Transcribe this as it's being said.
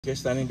Okay,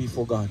 standing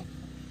before God.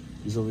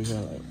 He's over here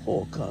like,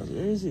 oh, cuz,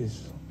 where is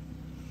this?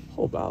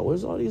 Oh, God,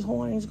 where's all these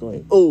Hawaiians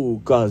going?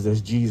 Oh, cuz,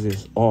 there's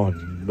Jesus. Oh,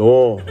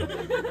 no.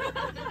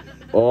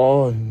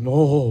 Oh,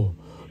 no.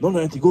 No, no,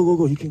 auntie,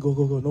 go. You can go.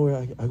 No way,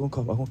 I gonna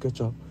come. I gonna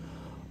catch up.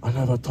 I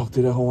never talked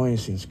to the Hawaiian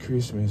since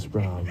Christmas,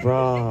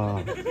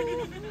 brah.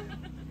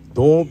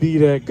 Don't be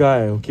that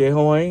guy, okay,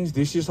 Hawaiians?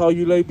 This is how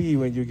you like be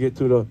when you get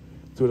to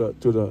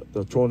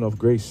the throne of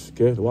grace.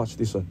 Okay, watch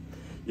this one.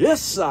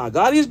 Yes, sir.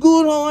 God is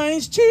good,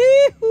 Hawaiians.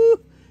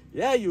 Chee-hoo.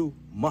 Yeah, you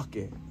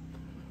mucking.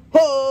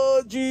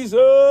 Oh,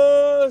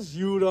 Jesus,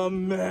 you the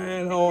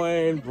man,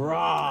 Hawaiian,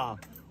 brah.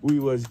 We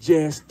was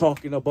just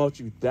talking about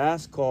you.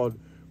 That's called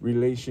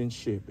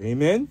relationship.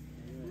 Amen?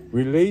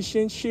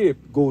 Relationship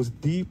goes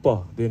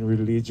deeper than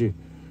religion.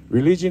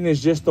 Religion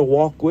is just a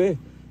walkway.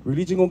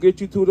 Religion gonna get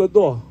you to the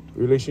door.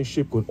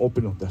 Relationship gonna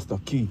open up. That's the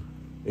key.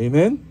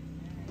 Amen?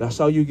 That's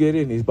how you get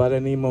in. It's by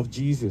the name of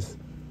Jesus.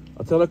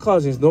 I tell the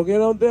cousins, don't get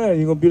out there.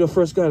 You're gonna be the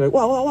first guy like,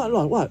 what,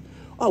 Lord, what?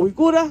 Oh, we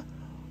good, huh?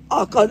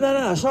 Oh, God,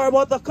 no, sorry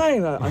about the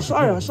kind. I'm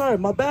sorry,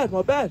 my bad.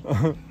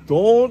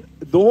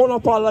 Don't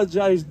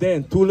apologize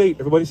then. Too late.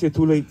 Everybody say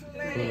too late.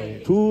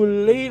 Too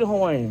late,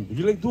 Hawaiian.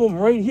 You like do them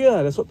right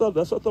here. That's what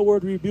the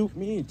word rebuke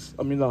means.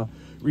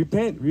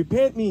 Repent.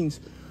 Repent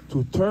means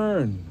to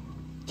turn.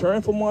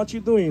 Turn from what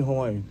you're doing,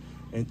 Hawaiian,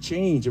 and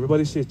change.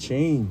 Everybody say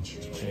change.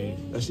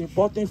 That's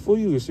important for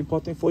you. It's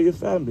important for your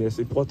family. It's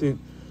important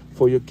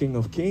for your King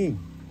of Kings.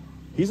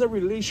 He's a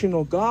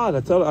relational God.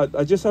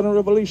 I just had a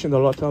revelation. The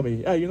Lord tell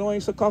me, yeah, you know why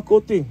it's a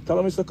kako thing? Tell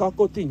him it's a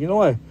kako thing. You know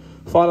why?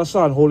 Father,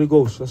 Son, Holy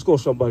Ghost. Let's go,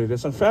 somebody.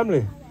 That's a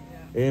family.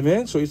 Yeah.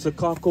 Amen. So it's a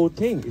kako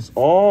thing. It's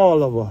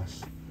all of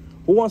us.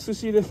 Who wants to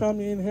see their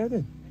family in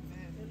heaven?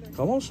 Amen.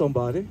 Come on,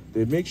 somebody.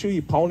 They make sure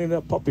you pounding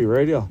that puppy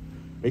right there.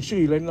 Make sure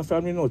you letting the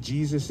family know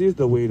Jesus is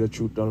the way, the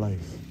truth, the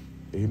life.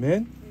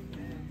 Amen.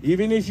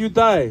 Even if you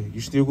die, you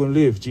still gonna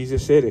live.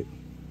 Jesus said it.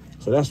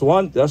 So that's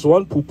one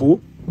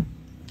poo-poo.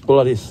 All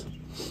of this.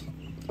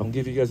 I'm gonna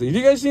give you guys. If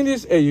you guys seen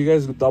this, hey, you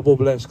guys double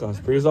blessed, guys.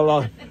 Praise the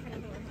Lord.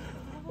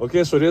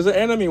 Okay, so there's an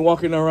enemy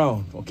walking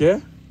around. Okay,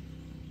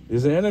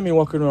 there's an enemy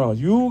walking around.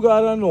 You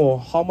gotta know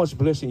how much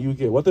blessing you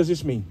get. What does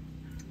this mean?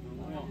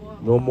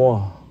 No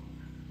more.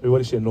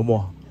 Everybody say no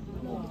more.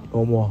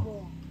 No more.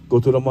 Go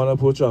to the man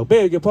and truck.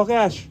 Babe, get pocket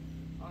cash.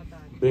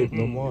 Babe,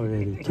 no more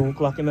already. 2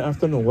 o'clock in the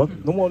afternoon.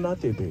 What? No more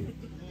nothing, babe.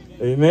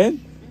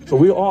 Amen. So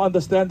we all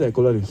understand that.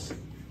 Go like this.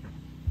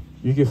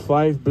 You get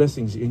 5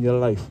 blessings in your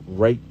life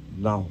right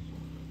now.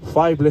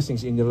 5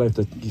 blessings in your life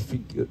that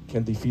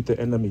can defeat the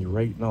enemy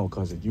right now,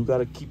 cousin. You got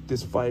to keep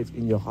this 5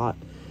 in your heart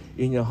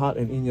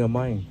and in your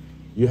mind.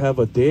 You have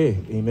a day,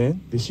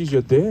 amen? This is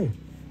your day.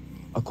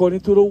 According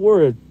to the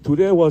word,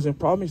 today wasn't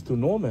promised to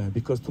no man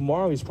because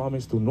tomorrow is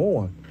promised to no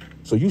one.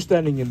 So you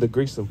standing in the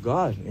grace of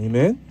God,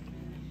 amen?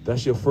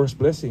 That's your first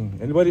blessing.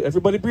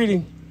 Everybody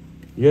breathing?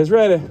 You guys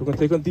ready? We're going to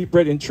take a deep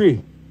breath in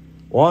 3.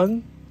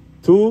 1,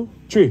 2,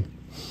 3.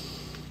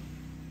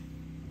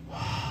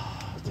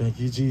 Thank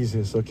you,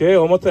 Jesus. Okay,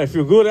 one more time.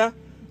 Feel good, huh?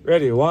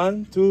 Ready?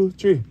 1, 2,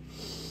 3.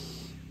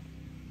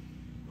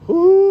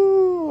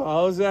 Whoo,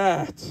 how's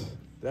that?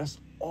 That's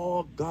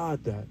all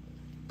God that.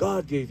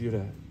 God gave you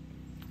that.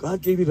 God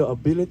gave you the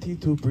ability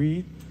to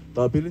breathe,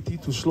 the ability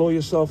to slow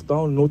yourself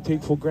down, no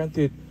take for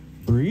granted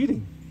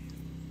breathing.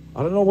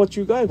 I don't know what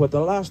you guys, but the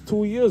last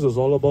 2 years was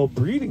all about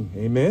breathing.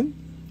 Amen?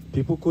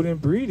 People couldn't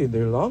breathe in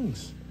their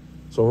lungs.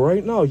 So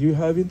right now, you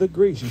having the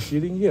grace. You're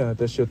sitting here.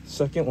 That's your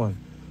second one.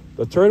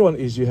 The third one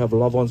is you have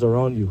loved ones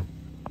around you.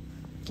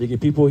 You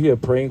get people here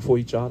praying for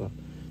each other.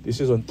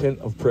 This is on tent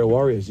of prayer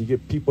warriors. You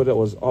get people that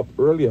was up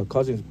earlier,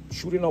 cousins,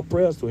 shooting up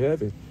prayers to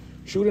heaven.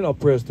 Shooting up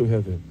prayers to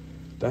heaven.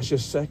 That's your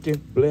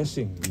second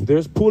blessing.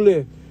 There's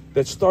pulley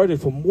that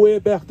started from way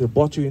back that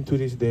brought you into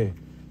this day.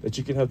 That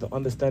you can have the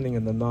understanding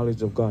and the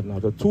knowledge of God. Now,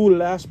 the 2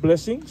 last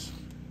blessings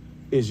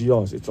is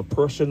yours. It's a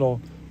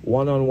personal,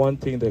 one-on-one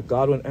thing that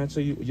God will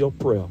answer your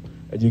prayer.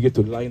 And you get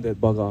to line that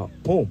bugger up.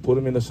 Boom. Put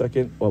him in the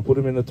second, or put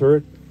him in the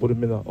third, put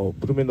him in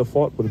the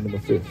fourth, put him in the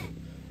fifth.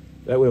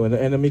 That way, when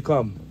the enemy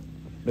come,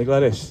 make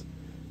like this.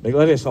 Make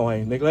like this,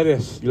 Hawaiian. Make like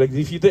this. You like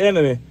defeat the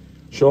enemy.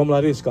 Show him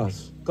like this,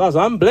 cuz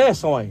I'm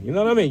blessed, Hawaiian. You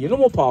know what I mean? You know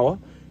more power.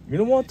 You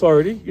know more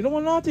authority. You don't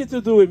want nothing to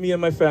do with me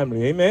and my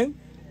family. Amen?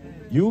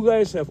 You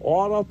guys have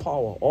all the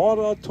power, all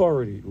the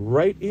authority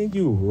right in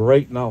you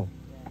right now.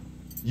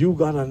 You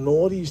got to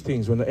know these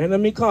things. When the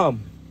enemy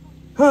come,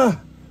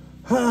 talk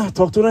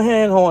to the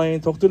hand,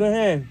 Hawaiian. Talk to the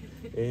hand.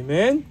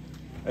 Amen?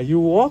 And you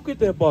walk with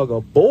that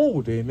bugger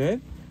bold.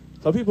 Amen?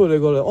 Some people, they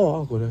go like, oh,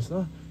 I'll go, that's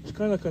not. It's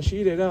kind of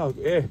conceited out.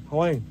 Hey,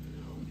 Hawaiian.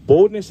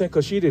 Boldness and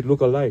conceited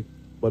look alike.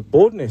 But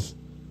boldness,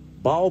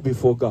 bow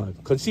before God.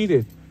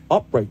 Conceited,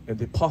 upright, and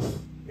they puff.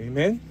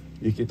 Amen?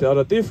 You can tell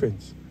the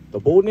difference. The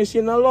boldness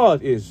in the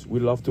Lord is we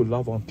love to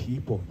love on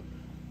people.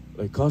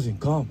 Like, cousin,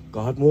 come.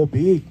 God more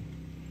big.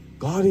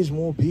 God is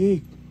more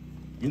big.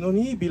 You don't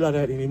need to be like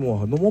that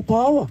anymore. No more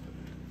power.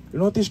 You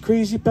know what this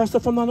crazy pastor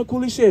from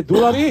Nanakuli said? Do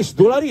like this,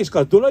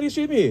 cuz do like this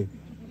with me.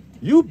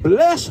 You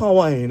bless,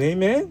 Hawaiian,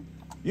 amen?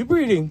 You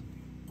breathing.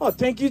 Oh,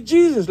 thank you,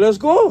 Jesus. Let's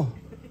go.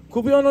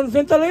 Could be on a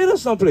ventilator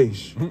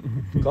someplace.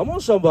 Come on,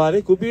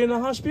 somebody. Could be in the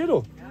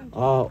hospital.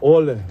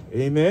 Ole.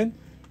 Amen.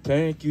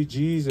 Thank you,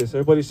 Jesus.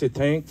 Everybody say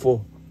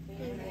thankful.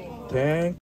 Thank